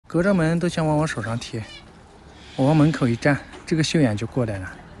隔着门都想往我手上贴。我往门口一站，这个秀眼就过来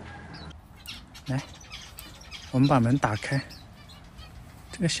了。来，我们把门打开。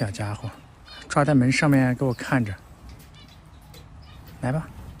这个小家伙抓在门上面给我看着。来吧，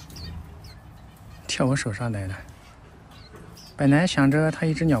跳我手上来了。本来想着它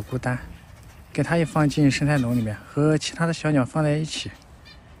一只鸟孤单，给它也放进生态笼里面，和其他的小鸟放在一起。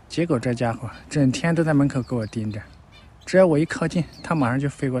结果这家伙整天都在门口给我盯着，只要我一靠近，它马上就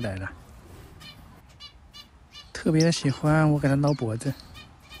飞过来了。特别的喜欢我给它挠脖子，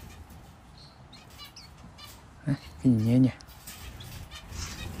来给你捏捏。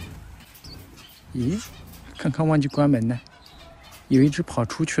咦，看看忘记关门了，有一只跑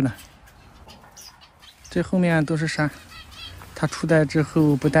出去了。这后面都是山，它出来之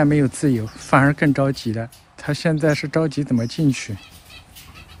后不但没有自由，反而更着急了。它现在是着急怎么进去，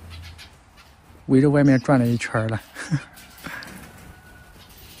围着外面转了一圈了。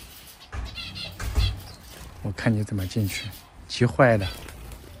我看你怎么进去，急坏了。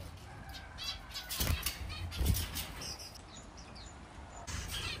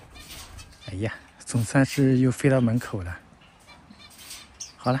哎呀，总算是又飞到门口了。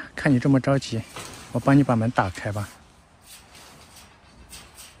好了，看你这么着急，我帮你把门打开吧，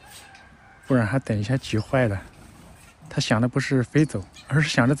不然他等一下急坏了。他想的不是飞走，而是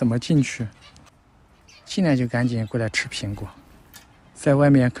想着怎么进去。进来就赶紧过来吃苹果，在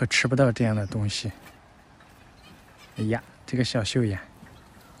外面可吃不到这样的东西。哎呀，这个小秀眼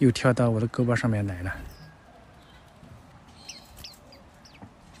又跳到我的胳膊上面来了，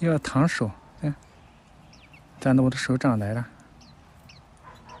又要躺手，钻到我的手掌来了，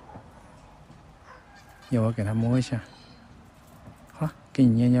要我给它摸一下。好，给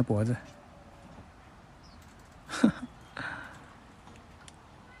你捏捏脖子。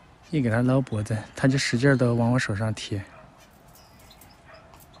一给它捞脖子，它就使劲的往我手上贴。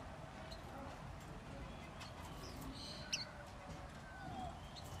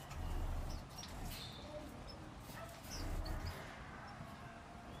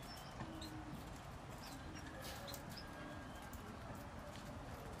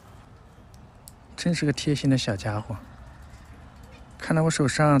真是个贴心的小家伙，看到我手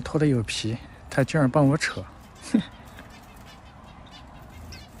上脱的有皮，他居然帮我扯。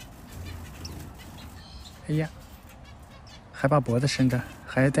哎呀，还把脖子伸着，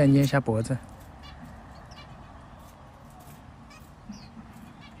还再捏一下脖子。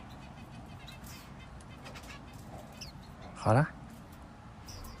好了，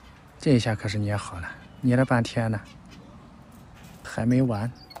这一下可是捏好了，捏了半天了，还没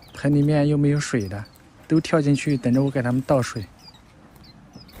完。盆里面又没有水的，都跳进去等着我给他们倒水。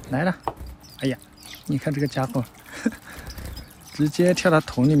来了，哎呀，你看这个家伙，直接跳到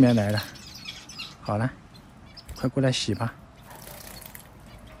桶里面来了。好了，快过来洗吧。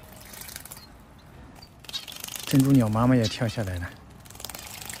珍珠鸟妈妈也跳下来了，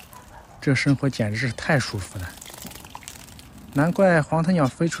这生活简直是太舒服了。难怪黄头鸟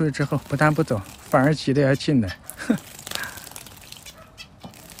飞出去之后不但不走，反而急着要进来。